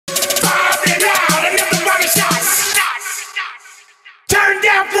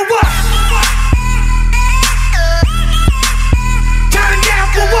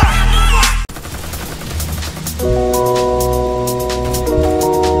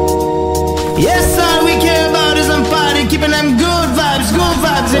Yes, all we care about is some party, keeping them good vibes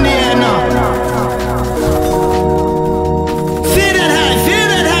in the air now. Feel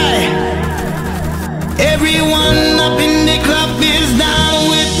that high. Everyone up in the club is down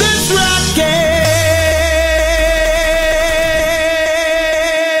with this rocket.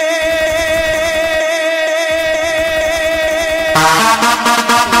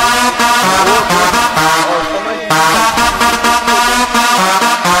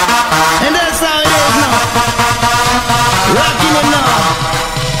 And that's how it is now. Rocking it now.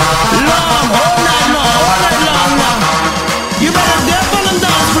 Long, all night long now. You better dip on the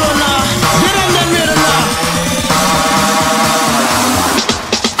dance floor now. Get on that rhythm now.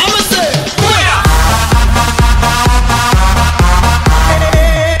 I'ma say,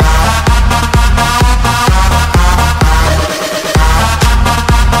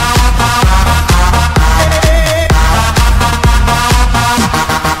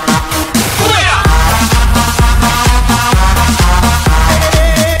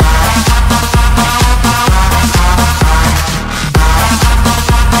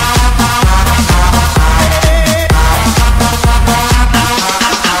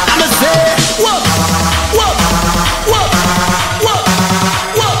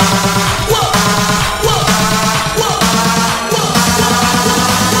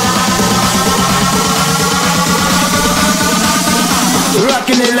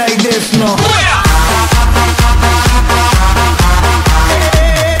 rocking it like this now.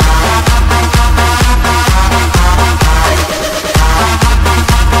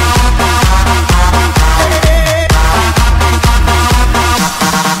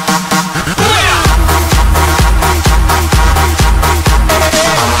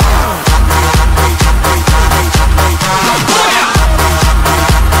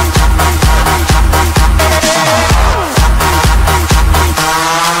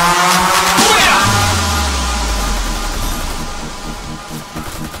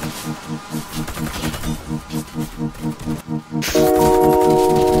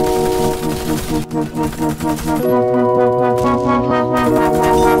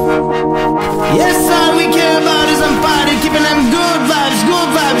 Yes, all we care about is some party, keeping them good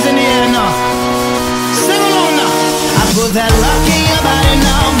vibes in the air now. Sing along now. I put that rock in your body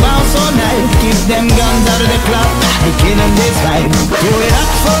now, bounce all night. Keep them guns out of the club, and killing this vibe. Do it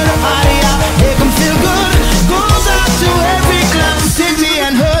up.